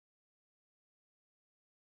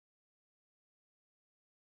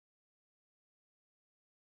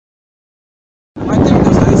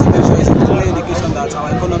that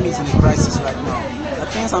our economy is in a crisis right now. That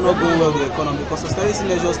things are not going well with the economy because austerity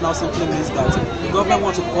measures now simply means that the government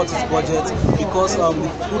wants to cut its budget because the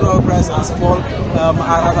crude oil price has fallen,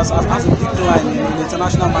 has a decline in the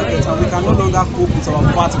international market, and we can no longer cope with our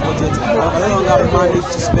VAT budget. We can no longer manage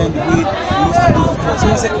to spend the way we used to do before. So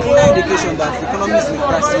it's a clear indication that the economy is in a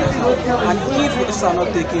crisis right now. And if measures are not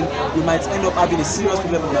taken, we might end up having a serious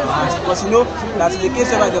problem on our hands. Because you know that in the case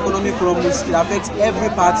where the economy crumbles, it affects every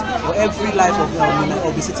part or every life of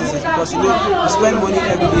the citizens. Because you know, we spend money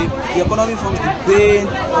every day. The economy forms the bane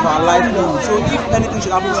of our livelihood. So if anything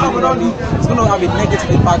should happen to the economy, it's going to have a negative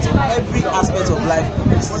impact on every aspect of life.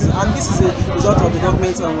 And this is a result of the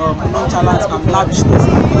government's nonchalance and lavishness.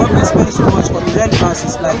 The government spends so much on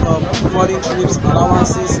irrelevancies like foreign trips,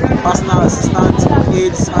 allowances, personal assistance,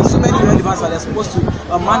 aids, and so many irrelevancies that they're supposed to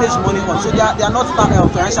manage money on. So they are not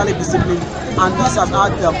financially disciplined, and this has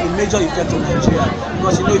had a major effect on Nigeria.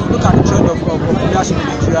 Because you know, if you look at the trend of leadership in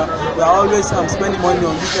Nigeria, we are always spending money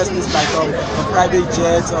on businesses like private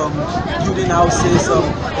jets, building houses,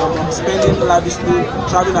 spending lavishly,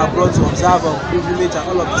 traveling abroad to observe pilgrimage and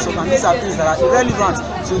all of this stuff. And these are things that are irrelevant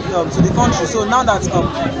to the country. So now that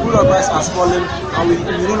crude oil price has fallen and we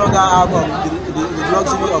no longer have the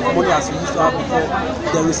luxury of money as we used to have before,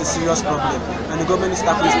 there is a serious problem. And the government needs to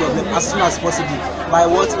tackle this problem as soon as possible. By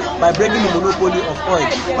what? By breaking the monopoly of oil,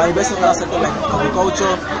 by investing in other sectors like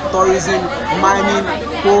agriculture, tourism, mining,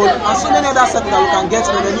 coal, and so many other sectors that we can get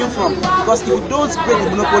revenue from. Because if we don't break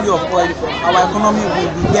the monopoly of oil, our economy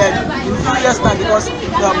will be dead in a few years' time. Because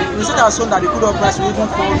research has shown that the crude oil price will even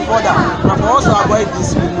fall further. And for us to avoid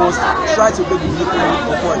this, we must try to break the monopoly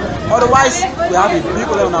of oil. Otherwise, we have a big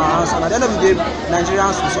problem on our hands, and at the end of the day,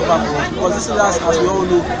 Nigerians will suffer for us. Because these leaders, as we all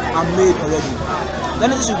know, are made already.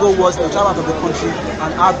 Then it should go worse, they'll travel out of the country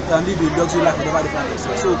and live a luxury life whenever they find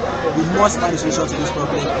themselves. So we must find a solution to this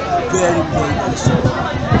problem very, very, very soon.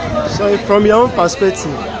 So from your own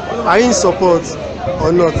perspective, are you in support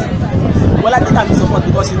or not? Well, I think I'm in support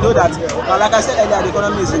because you know that, like I said earlier, the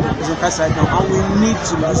economy is in crisis right now, and we need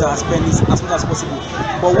to reduce our spending as much as possible.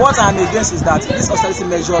 But what I'm against is that this austerity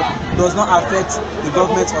measure does not affect the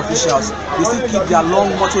government officials. They still keep their long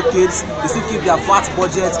motorcades, they still keep their VAT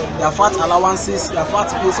budget, their VAT allowances, their VAT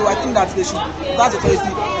pay. So I think that they should start authority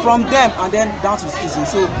from them and then down to the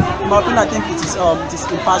citizens. So in my opinion, I think it is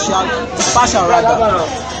impartial. It's partial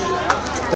rather.